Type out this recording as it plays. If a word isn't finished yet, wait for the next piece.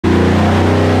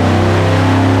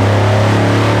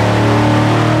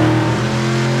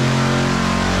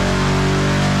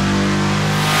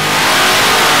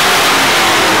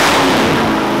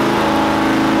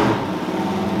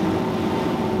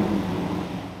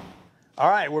All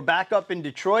right, we're back up in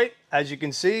Detroit. As you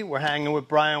can see, we're hanging with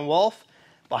Brian Wolfe.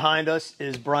 Behind us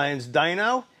is Brian's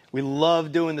dyno. We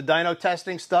love doing the dyno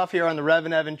testing stuff here on the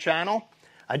Revan channel.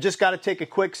 I just got to take a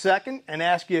quick second and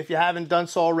ask you, if you haven't done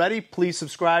so already, please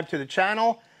subscribe to the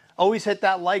channel. Always hit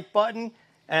that like button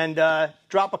and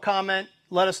drop a comment.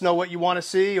 Let us know what you want to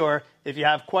see, or if you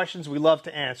have questions, we love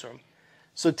to answer them.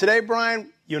 So today, Brian,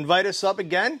 you invite us up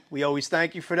again. We always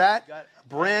thank you for that. Got a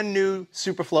brand new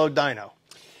Superflow dyno.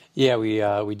 Yeah,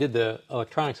 we did the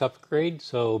electronics upgrade.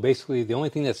 So basically, the only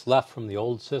thing that's left from the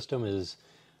old system is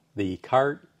the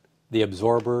cart, the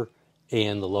absorber,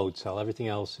 and the load cell. Everything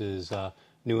else is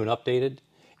new and updated,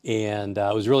 and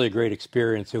it was really a great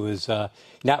experience. It was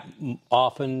not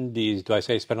often do I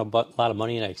say I spent a lot of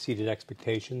money and I exceeded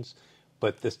expectations,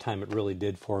 but this time it really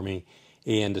did for me.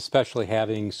 And especially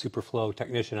having Superflow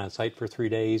technician on site for 3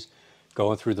 days,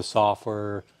 going through the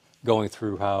software, going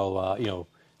through how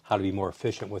how to be more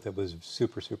efficient with it was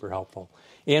super, super helpful.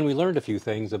 And we learned a few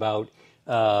things about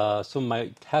some of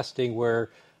my testing where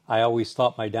I always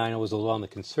thought my dyno was a little on the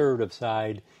conservative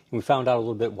side, and we found out a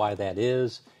little bit why that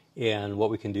is and what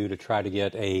we can do to try to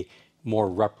get a more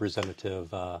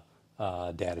representative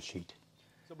data sheet.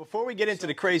 So before we get into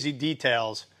the crazy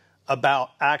details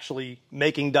about actually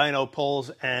making dyno pulls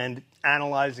and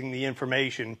analyzing the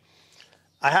information,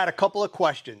 I had a couple of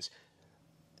questions.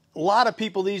 A lot of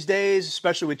people these days,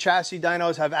 especially with chassis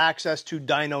dynos, have access to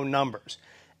dyno numbers.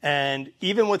 And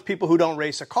even with people who don't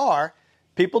race a car,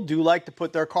 people do like to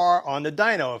put their car on the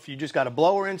dyno. If you just got a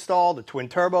blower installed, a twin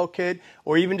turbo kit,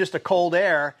 or even just a cold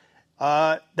air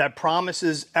that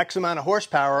promises X amount of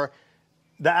horsepower,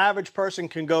 the average person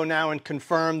can go now and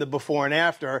confirm the before and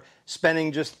after,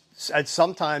 spending just at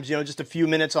sometimes, just a few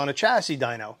minutes on a chassis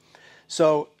dyno.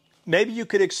 So maybe you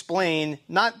could explain,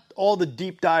 not all the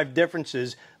deep dive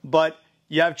differences, but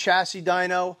you have chassis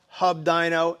dyno, hub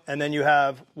dyno, and then you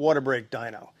have water brake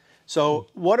dyno. So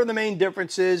what are the main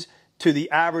differences to the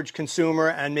average consumer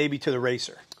and maybe to the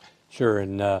racer? Sure,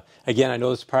 and again, I know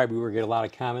this probably we're going to get a lot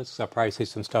of comments, because I'll probably say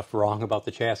some stuff wrong about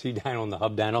the chassis dyno and the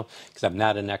hub dyno, because I'm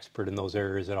not an expert in those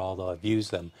areas at all, though I've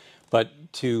used them. But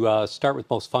to start with,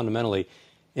 most fundamentally,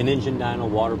 an engine dyno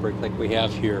water brake like we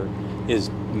have here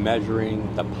is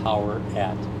measuring the power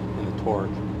and the torque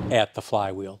at the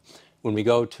flywheel. When we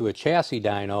go to a chassis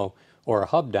dyno or a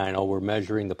hub dyno, we're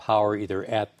measuring the power either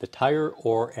at the tire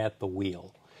or at the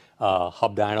wheel.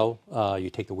 Hub dyno,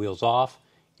 you take the wheels off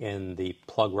and they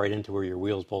plug right into where your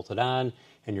wheel's bolted on,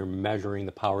 and you're measuring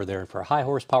the power there. And for high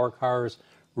horsepower cars,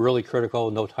 really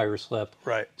critical, no tire slip.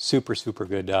 Right. Super, super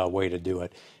good way to do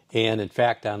it. And in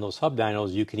fact, on those hub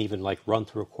dynos, you can even run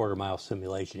through a quarter-mile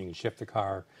simulation. You can shift the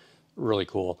car. Really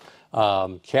cool.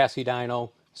 Chassis dyno,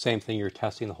 same thing. You're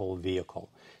testing the whole vehicle.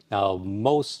 Now,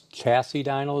 most chassis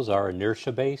dynos are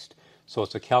inertia-based, so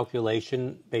it's a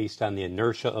calculation based on the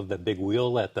inertia of the big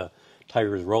wheel that the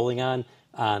tire is rolling on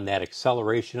that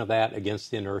acceleration of that against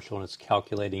the inertia, and it's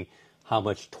calculating how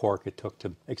much torque it took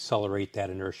to accelerate that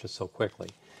inertia so quickly.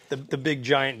 The big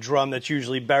giant drum that's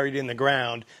usually buried in the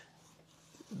ground,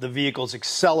 the vehicle's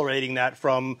accelerating that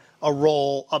from a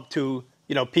roll up to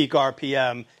peak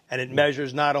RPM, and it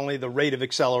measures not only the rate of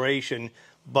acceleration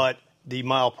but the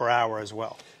mile per hour as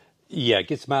well. Yeah, it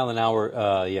gets mile an hour.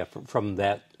 From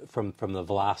the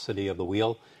velocity of the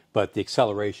wheel, but the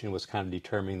acceleration was kind of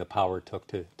determining the power it took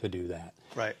to do that.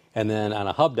 Right. And then on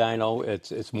a hub dyno,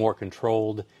 it's more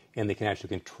controlled, and they can actually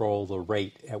control the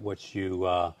rate at which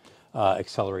you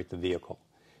accelerate the vehicle.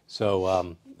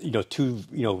 So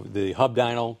the hub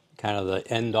dyno, kind of the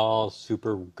end all,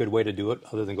 super good way to do it,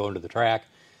 other than going to the track.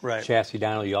 Right. Chassis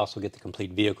dyno, you also get the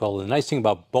complete vehicle. And the nice thing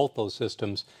about both those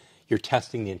systems, you're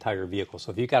testing the entire vehicle.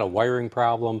 So if you've got a wiring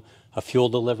problem, a fuel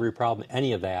delivery problem,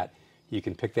 any of that, you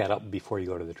can pick that up before you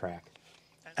go to the track.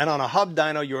 And on a hub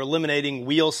dyno, you're eliminating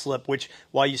wheel slip, which,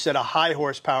 why you said a high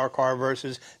horsepower car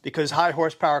because high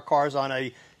horsepower cars on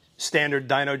a standard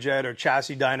dyno jet or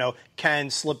chassis dyno can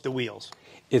slip the wheels.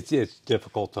 It's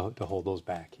difficult to hold those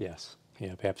back, yes.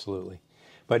 Yeah, absolutely.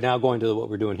 But now going to what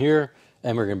we're doing here,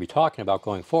 and we're going to be talking about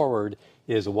going forward,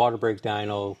 is a water brake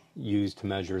dyno used to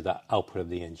measure the output of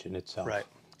the engine itself. Right.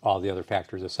 All the other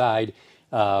factors aside.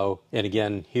 And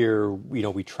again, here,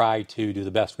 we try to do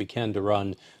the best we can to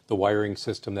run the wiring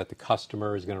system that the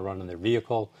customer is going to run in their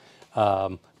vehicle.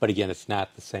 But again, it's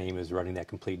not the same as running that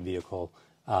complete vehicle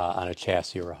on a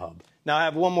chassis or a hub. Now, I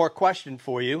have one more question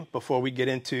for you before we get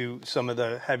into some of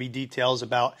the heavy details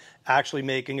about actually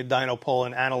making a dyno pull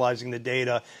and analyzing the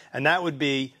data, and that would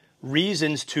be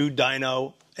reasons to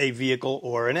dyno a vehicle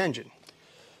or an engine.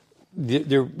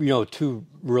 There, two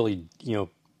really,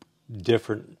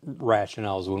 different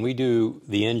rationales. When we do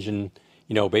the engine,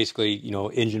 basically,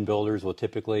 engine builders will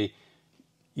typically,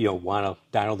 want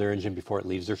to dyno their engine before it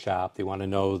leaves their shop. They want to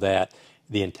know that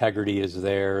the integrity is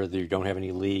there, that you don't have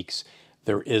any leaks,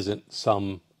 there isn't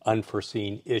some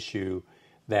unforeseen issue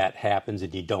that happens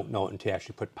and you don't know it until you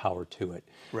actually put power to it.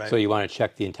 Right. So you want to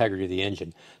check the integrity of the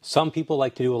engine. Some people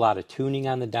like to do a lot of tuning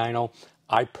on the dyno.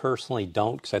 I personally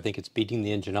don't, because I think it's beating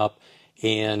the engine up.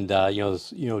 And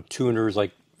tuners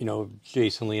like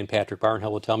Jason Lee and Patrick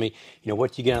Barnhill will tell me,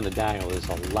 what you get on the dyno is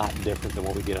a lot different than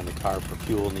what we get on the car for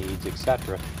fuel needs,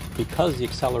 etc., because the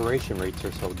acceleration rates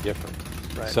are so different.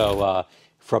 Right. So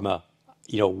from a,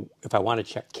 if I want to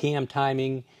check cam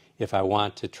timing, if I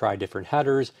want to try different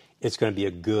headers, it's going to be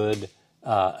a good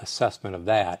assessment of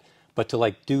that. But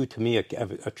to me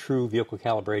a true vehicle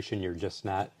calibration, you're just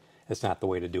not. It's not the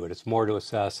way to do it. It's more to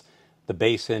assess the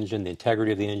base engine, the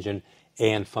integrity of the engine,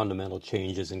 and fundamental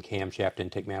changes in camshaft,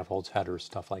 intake manifolds, headers,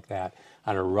 stuff like that,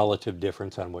 on a relative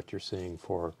difference on what you're seeing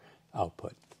for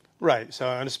output. Right. So,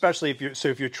 and especially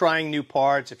if you're trying new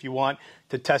parts, if you want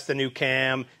to test a new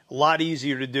cam, a lot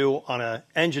easier to do on an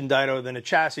engine dyno than a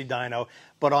chassis dyno.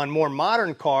 But on more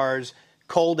modern cars,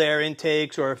 cold air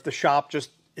intakes, or if the shop just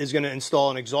is going to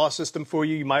install an exhaust system for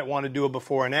you, you might want to do a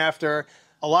before and after.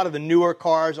 A lot of the newer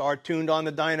cars are tuned on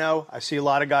the dyno. I see a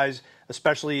lot of guys,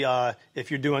 especially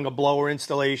if you're doing a blower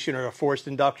installation or a forced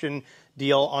induction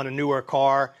deal on a newer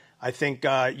car, I think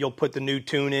you'll put the new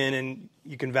tune in and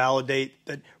you can validate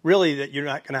that really that you're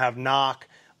not going to have knock,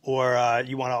 or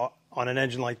you want to, on an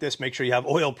engine like this, make sure you have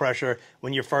oil pressure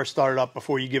when you first start it up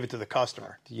before you give it to the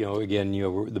customer. Again,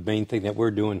 the main thing that we're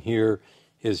doing here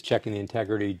is checking the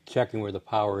integrity, checking where the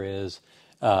power is.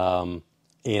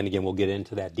 And again, we'll get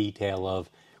into that detail of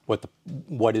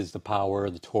what is the power,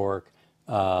 the torque,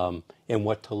 and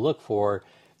what to look for,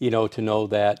 to know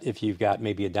that if you've got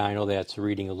maybe a dyno that's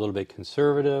reading a little bit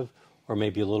conservative or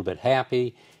maybe a little bit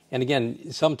happy. And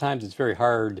again, sometimes it's very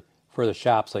hard for the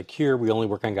shops. Like here, we only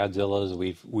work on Godzillas.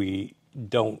 We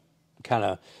don't kind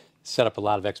of set up a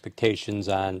lot of expectations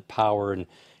on power and,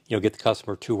 get the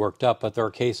customer too worked up. But there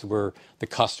are cases where the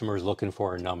customer is looking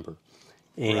for a number.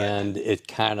 And right. It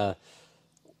kind of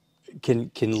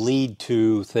can lead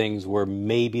to things where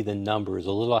maybe the number is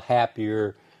a little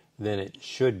happier than it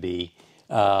should be.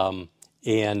 I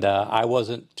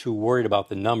wasn't too worried about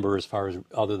the number as far as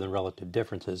other than relative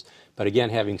differences. But again,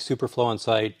 having Superflow on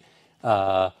site,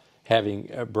 having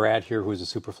Brad here, who's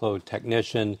a Superflow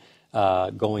technician,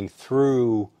 going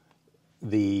through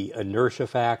the inertia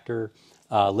factor,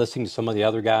 listening to some of the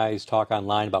other guys talk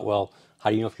online about, well, how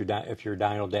do you know if your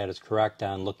dyno data is correct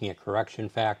on looking at correction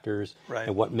factors, right,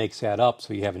 and what makes that up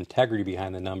so you have integrity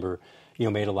behind the number,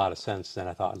 made a lot of sense. And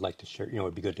I thought I'd like to share,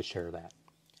 it'd be good to share that.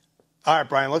 All right,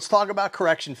 Brian, let's talk about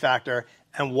correction factor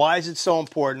and why is it so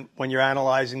important when you're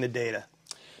analyzing the data?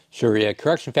 Sure, yeah.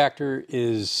 Correction factor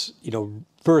is,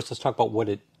 first let's talk about what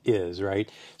it is,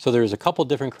 right? So there's a couple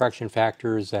different correction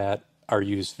factors that are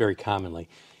used very commonly.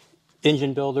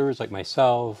 Engine builders like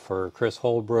myself or Chris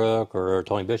Holbrook or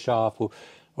Tony Bischoff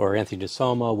or Anthony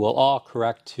DeSoma will all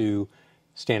correct to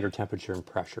standard temperature and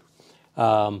pressure.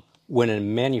 When a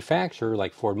manufacturer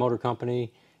like Ford Motor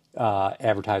Company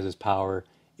advertises power,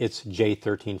 it's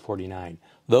J1349.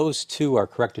 Those two are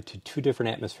corrected to two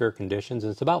different atmospheric conditions,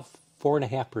 and it's about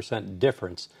 4.5%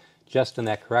 difference just in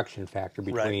that correction factor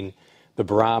between right. the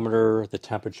barometer, the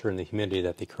temperature, and the humidity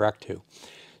that they correct to.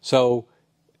 So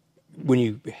when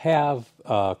you have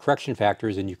correction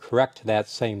factors and you correct to that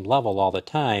same level all the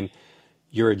time,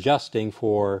 you're adjusting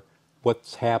for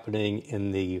what's happening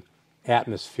in the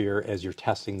atmosphere as you're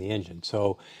testing the engine.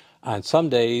 So on some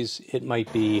days, it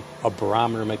might be a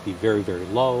barometer might be very, very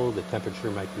low, the temperature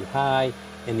might be high,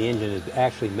 and the engine is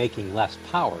actually making less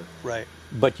power. Right.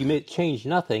 But you may change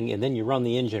nothing, and then you run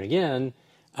the engine again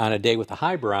on a day with a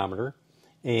high barometer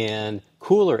and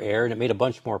cooler air, and it made a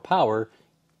bunch more power,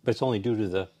 but it's only due to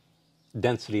the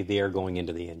density of the air going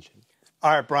into the engine.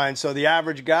 All right, Brian, so the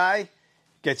average guy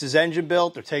gets his engine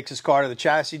built or takes his car to the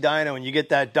chassis dyno, and you get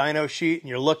that dyno sheet and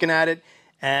you're looking at it,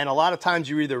 and a lot of times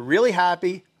you're either really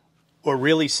happy or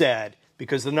really sad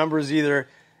because the number is either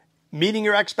meeting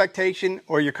your expectation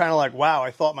or you're kind of like, wow, I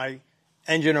thought my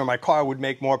engine or my car would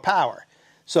make more power.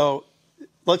 So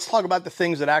let's talk about the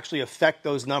things that actually affect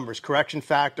those numbers: correction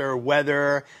factor,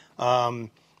 weather,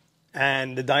 and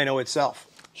the dyno itself.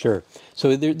 Sure.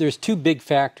 So there's two big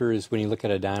factors when you look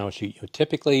at a dyno sheet.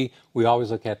 Typically, we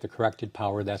always look at the corrected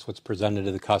power. That's what's presented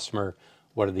to the customer.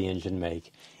 What did the engine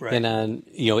make? Right. And on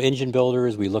engine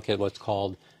builders, we look at what's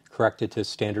called corrected to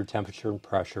standard temperature and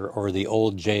pressure, or the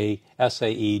old SAE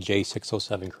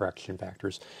J607 correction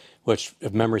factors, which,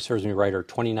 if memory serves me right, are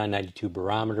 2992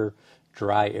 barometer,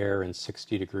 dry air and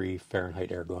 60-degree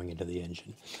Fahrenheit air going into the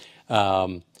engine.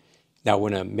 Now,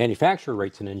 when a manufacturer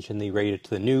rates an engine, they rate it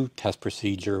to the new test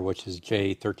procedure, which is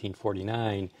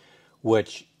J1349,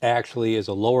 which actually is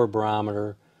a lower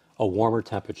barometer, a warmer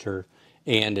temperature,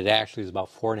 and it actually is about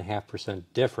 4.5%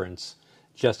 difference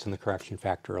just in the correction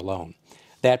factor alone.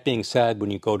 That being said,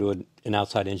 when you go to an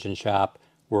outside engine shop,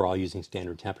 we're all using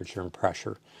standard temperature and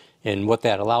pressure. And what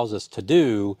that allows us to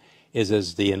do is,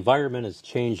 as the environment is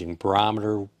changing,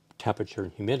 barometer, temperature,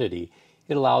 and humidity,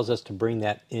 it allows us to bring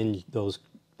that in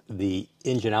the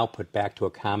engine output back to a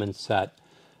common set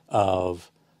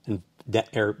of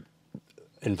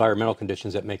environmental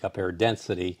conditions that make up air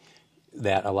density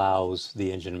that allows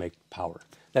the engine to make power.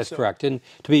 That's correct. And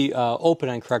to be open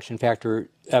on correction factor,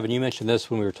 Evan, you mentioned this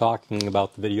when we were talking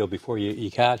about the video before you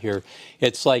got here.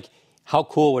 It's like, how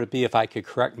cool would it be if I could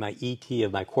correct my ET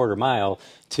of my quarter mile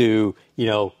to,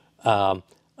 a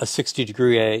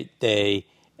 60-degree day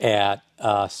at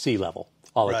sea level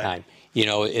all the time?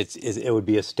 It would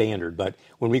be a standard. But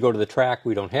when we go to the track,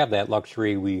 we don't have that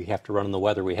luxury. We have to run in the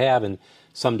weather we have. And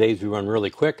some days we run really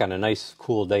quick on a nice,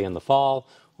 cool day in the fall,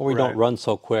 or we don't run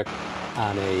so quick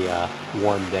on a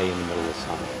warm day in the middle of the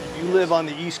summer. If you live on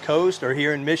the East Coast or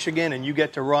here in Michigan and you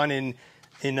get to run in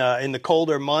the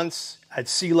colder months at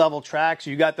sea level tracks,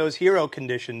 you got those hero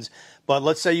conditions. But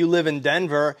let's say you live in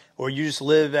Denver, or you just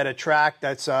live at a track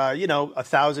that's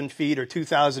 1,000 feet or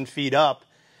 2,000 feet up,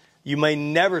 you may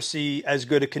never see as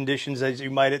good of conditions as you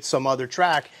might at some other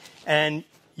track. And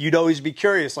you'd always be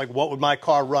curious, like, what would my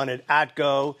car run at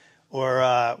ATGO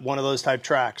or one of those type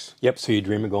tracks? Yep, so you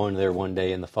dream of going there one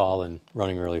day in the fall and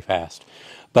running really fast.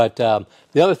 But the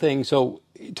other thing, to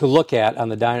look at on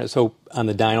the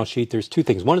dyno sheet, there's two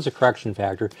things. One is a correction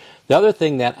factor. The other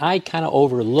thing that I kind of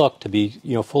overlooked, to be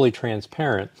fully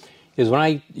transparent, is when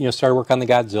I started work on the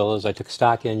Godzillas, I took a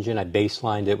stock engine, I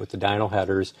baselined it with the dyno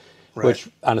headers, which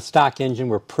on a stock engine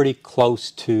were pretty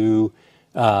close to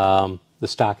the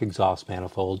stock exhaust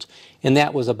manifolds, and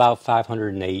that was about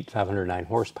 508, 509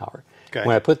 horsepower. Okay.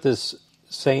 When I put this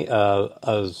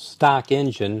a stock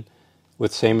engine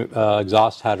with same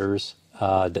exhaust headers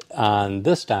on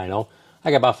this dyno,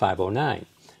 I got about 509.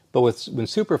 But when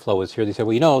Superflow was here, they said,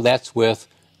 well, that's with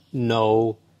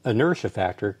no inertia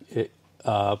factor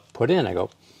put in. I go,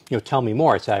 tell me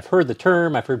more. I said, I've heard the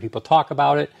term, I've heard people talk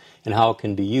about it, and how it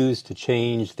can be used to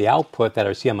change the output that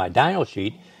I see on my dyno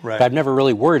sheet, but I've never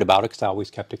really worried about it because I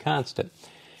always kept it constant.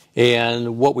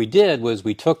 And what we did was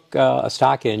we took a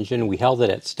stock engine, we held it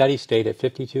at steady state at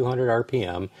 5,200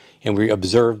 RPM, and we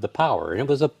observed the power, and it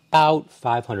was about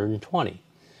 520.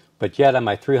 But yet on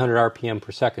my 300 RPM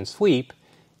per second sweep,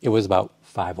 it was about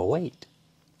 508.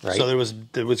 Right? So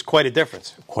there was quite a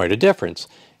difference. Quite a difference.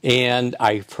 And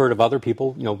I've heard of other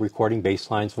people, recording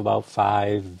baselines of about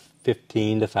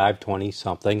 515 to 520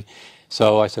 something.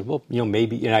 So I said, well,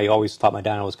 maybe, I always thought my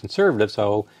dyno was conservative,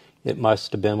 so it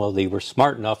must have been, they were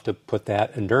smart enough to put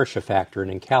that inertia factor in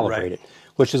and calibrate it,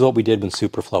 which is what we did when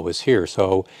Superflow was here.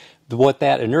 So what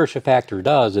that inertia factor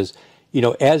does is,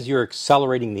 as you're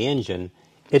accelerating the engine,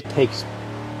 it takes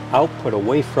output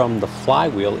away from the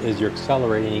flywheel as you're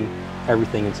accelerating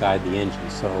everything inside the engine.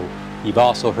 So you've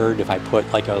also heard if I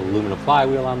put like an aluminum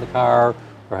flywheel on the car,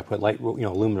 or I put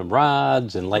aluminum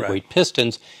rods and lightweight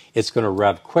pistons, it's going to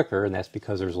rev quicker, and that's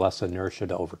because there's less inertia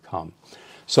to overcome.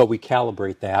 So we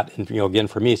calibrate that, and again,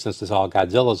 for me, since it's all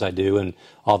Godzillas I do, and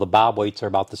all the bob weights are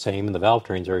about the same, and the valve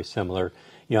train's very similar,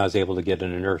 I was able to get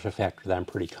an inertia factor that I'm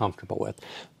pretty comfortable with.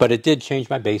 But it did change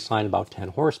my baseline about 10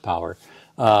 horsepower.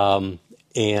 Even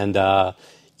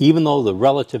though the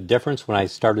relative difference when I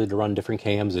started to run different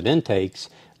cams and intakes,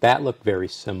 that looked very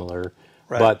similar.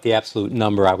 But the absolute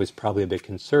number, I was probably a bit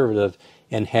conservative,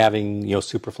 and having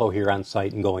Superflow here on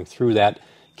site and going through that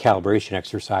calibration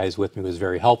exercise with me was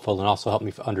very helpful, and also helped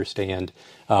me understand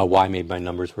why maybe my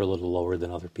numbers were a little lower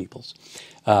than other people's.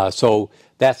 So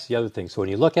that's the other thing. So when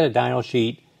you look at a dyno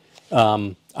sheet,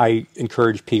 I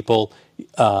encourage people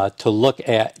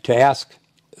to ask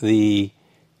the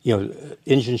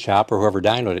engine shop or whoever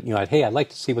dynoed it, hey, I'd like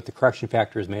to see what the correction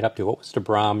factor is made up to. What was the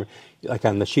barometer? Like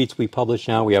on the sheets we publish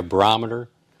now, we have barometer,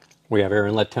 we have air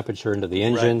inlet temperature into the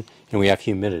engine, and we have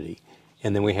humidity.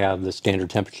 And then we have the standard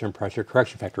temperature and pressure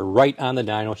correction factor right on the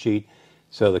dyno sheet,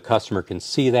 so the customer can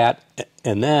see that.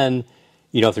 And then,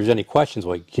 if there's any questions,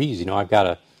 like, geez, I've got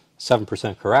a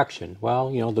 7% correction. Well,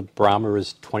 the barometer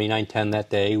was 2910 that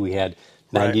day. We had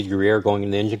 90-degree air going in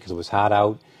the engine because it was hot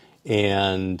out.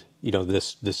 And,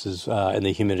 this is, and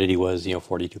the humidity was,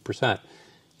 42%.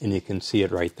 And you can see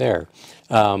it right there.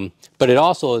 But it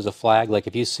also is a flag, like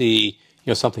if you see,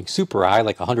 something super high,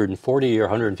 like 140 or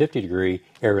 150 degree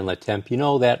air inlet temp,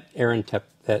 that air inlet temp,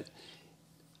 that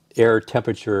air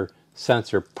temperature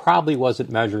sensor probably wasn't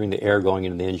measuring the air going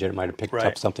into the engine. It might have picked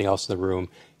up something else in the room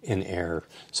in air.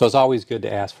 So it's always good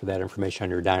to ask for that information on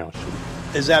your dyno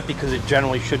sheet. Is that because it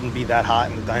generally shouldn't be that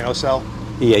hot in the dyno cell?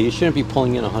 Yeah, you shouldn't be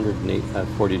pulling in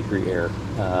 140 degree air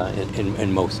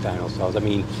in most dyno cells. I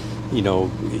mean, you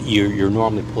know, you're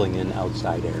normally pulling in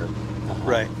outside air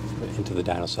into the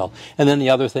dyno cell. And then the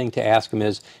other thing to ask them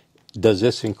is, does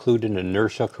this include an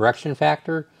inertia correction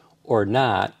factor or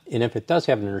not? And if it does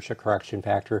have an inertia correction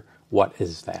factor, what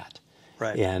is that?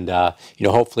 Right. And you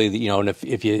know, hopefully, you know, and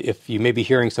if you may be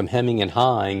hearing some hemming and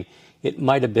hawing, it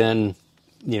might have been,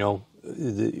 you know,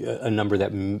 a number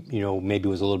that, you know, maybe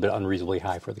was a little bit unreasonably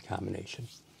high for the combination.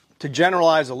 To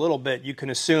generalize a little bit, you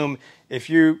can assume if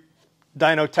you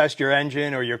dyno test your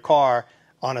engine or your car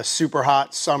on a super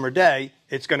hot summer day,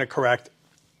 it's going to correct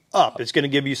up. It's going to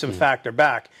give you some factor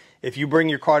back. If you bring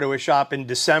your car to a shop in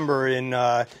December in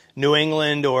New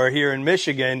England or here in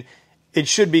Michigan, it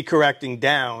should be correcting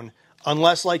down,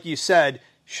 unless, like you said,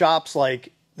 shops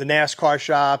like the NASCAR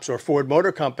shops or Ford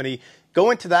Motor Company go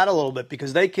into that a little bit,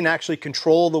 because they can actually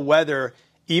control the weather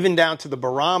even down to the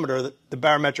barometer, the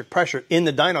barometric pressure in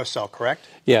the dyno cell, correct?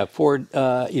 Yeah, Ford,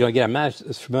 you know, again, I'm not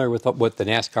as familiar with what the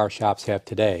NASCAR shops have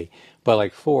today, but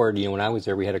like Ford, you know, when I was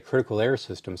there, we had a critical air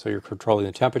system, so you're controlling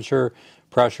the temperature,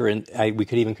 pressure, and we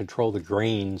could even control the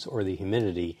grains or the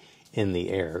humidity in the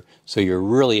air. So you're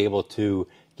really able to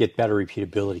get better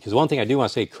repeatability. Because one thing I do want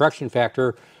to say, correction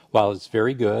factor, while it's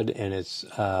very good and it's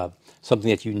something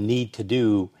that you need to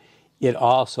do, it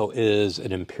also is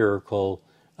an empirical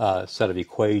set of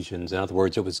equations. In other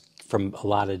words, it was from a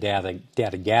lot of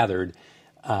data gathered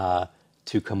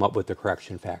to come up with the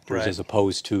correction factors, as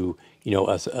opposed to, you know,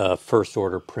 a first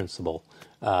order principle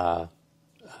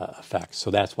effect. So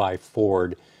that's why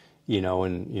Ford, you know,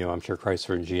 and, you know, I'm sure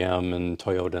Chrysler and GM and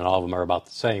Toyota and all of them are about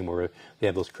the same, where they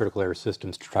have those critical air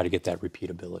systems to try to get that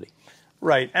repeatability.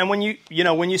 Right, and when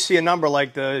you see a number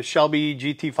like the Shelby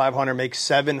GT500 makes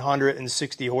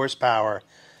 760 horsepower,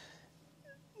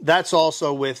 that's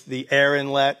also with the air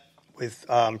inlet, with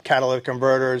catalytic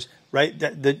converters, right?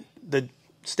 The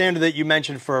standard that you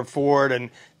mentioned for Ford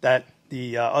and that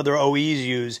the other OEs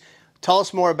use. Tell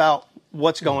us more about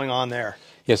what's going on there.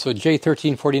 Yeah, so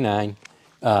J1349,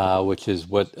 which is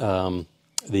what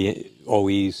the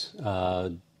OEs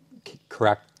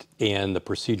correct, and the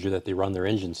procedure that they run their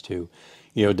engines to,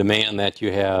 you know, demand that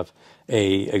you have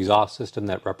a exhaust system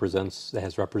that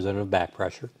has representative back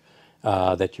pressure,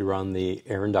 that you run the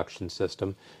air induction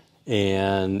system,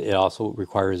 and it also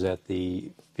requires that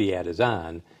the Fiat is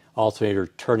on, alternator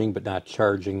turning but not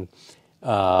charging.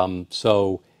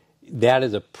 So that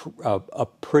is a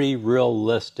pretty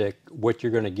realistic what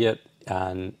you're going to get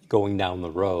on going down the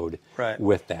road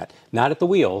with that. Not at the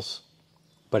wheels,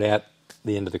 but at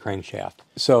the end of the crankshaft.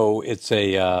 So it's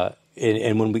a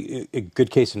good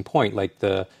case in point, like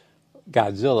the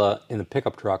Godzilla in the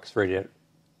pickup trucks rated at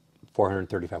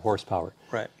 435 horsepower.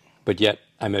 Right. But yet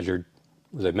I measured,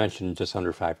 as I mentioned, just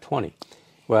under 520.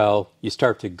 Well, you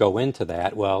start to go into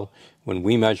that. Well, when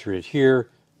we measure it here,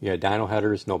 you had dyno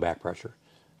headers, no back pressure,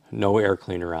 no air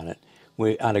cleaner on it.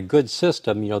 On a good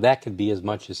system, you know, that could be as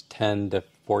much as 10 to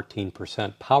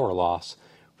 14% power loss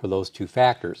for those two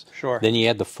factors. Sure. Then you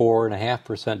add the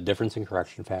 4.5% difference in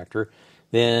correction factor.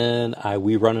 Then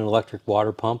we run an electric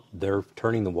water pump. They're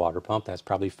turning the water pump. That's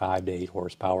probably 5 to 8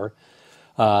 horsepower.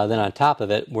 Then on top of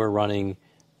it, we're running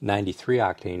 93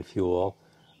 octane fuel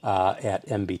at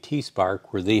MBT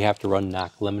spark, where they have to run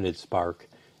NOC limited spark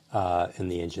in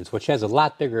the engines, which has a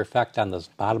lot bigger effect on the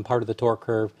bottom part of the torque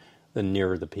curve than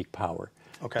nearer the peak power.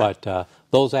 Okay. But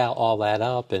those all add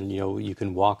up, and, you know, you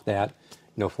can walk that,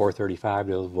 you know, 435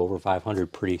 to over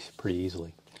 500 pretty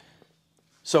easily.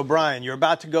 So, Brian, you're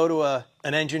about to go to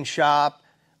an engine shop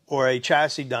or a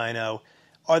chassis dyno.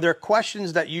 Are there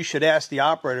questions that you should ask the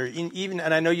operator?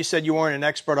 And I know you said you weren't an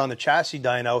expert on the chassis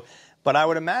dyno, but I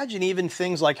would imagine even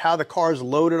things like how the car is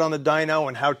loaded on the dyno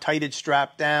and how tight it's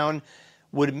strapped down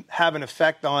would have an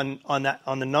effect on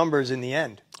the numbers in the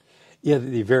end. Yeah,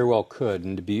 they very well could.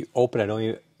 And to be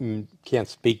open, can't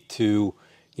speak to,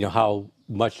 you know, how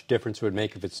much difference it would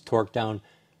make if it's torqued down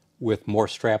with more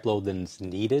strap load than is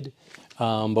needed.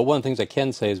 But one of the things I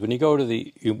can say is when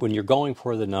you're going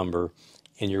for the number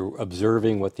and you're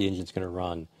observing what the engine's going to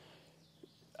run,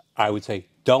 I would say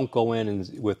don't go in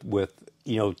and with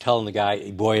you know, telling the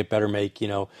guy, boy, it better make, you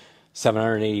know,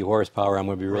 780 horsepower. I'm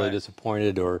going to be really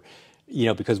disappointed, or, you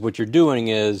know, because what you're doing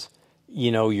is,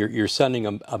 you know, you're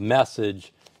sending a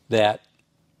message that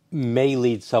may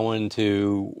lead someone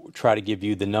to try to give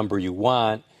you the number you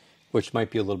want, which might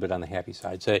be a little bit on the happy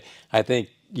side. So I think,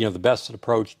 the best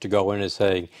approach to go in is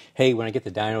saying, hey, when I get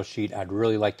the dyno sheet, I'd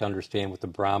really like to understand what the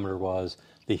barometer was,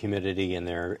 the humidity, and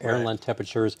their air inlet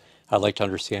temperatures. I'd like to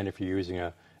understand if you're using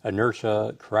a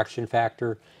inertia correction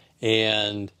factor,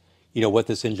 and what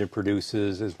this engine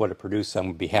produces is what it produces. I'm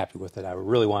going to be happy with it. I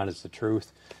really want is the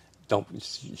truth. Don't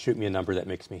shoot me a number that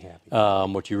makes me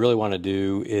happy. What you really want to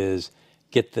do is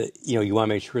get you want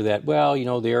to make sure that,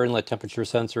 the air inlet temperature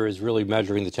sensor is really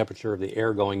measuring the temperature of the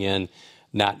air going in,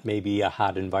 not maybe a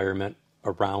hot environment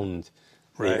around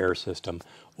the air system,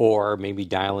 or maybe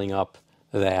dialing up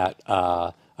that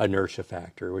inertia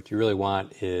factor. What you really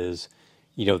want is,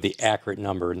 the accurate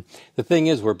number. And the thing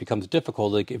is where it becomes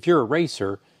difficult, like if you're a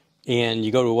racer and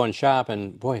you go to one shop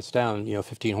and, boy, it's down,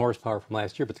 15 horsepower from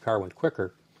last year, but the car went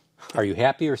quicker. Are you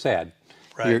happy or sad?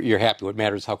 Right. You're happy. What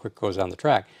matters is how quick it goes on the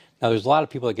track. Now, there's a lot of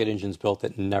people that get engines built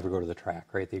that never go to the track,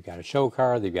 right? They've got a show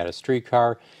car, they've got a street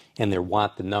car, and they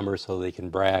want the number so they can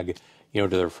brag, to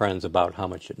their friends about how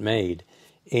much it made.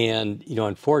 And,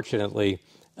 unfortunately,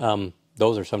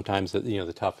 those are sometimes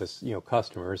the toughest,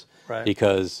 customers,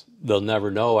 because they'll never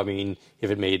know. I mean,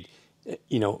 if it made,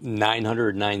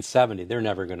 900, 970, they're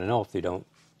never going to know if they don't,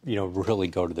 really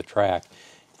go to the track.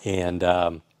 And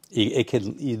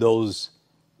those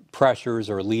pressures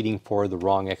are leading for the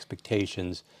wrong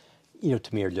expectations,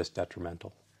 to me are just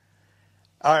detrimental.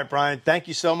 All right, Brian, thank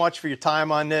you so much for your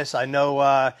time on this. I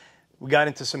know we got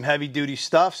into some heavy-duty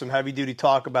stuff, some heavy-duty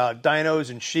talk about dynos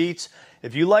and sheets.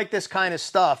 If you like this kind of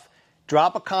stuff,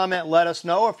 drop a comment, let us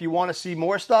know. If you want to see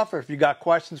more stuff or if you got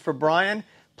questions for Brian,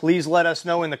 please let us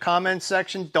know in the comments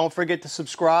section. Don't forget to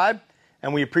subscribe,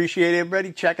 and we appreciate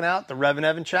everybody checking out the Revan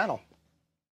Evan channel.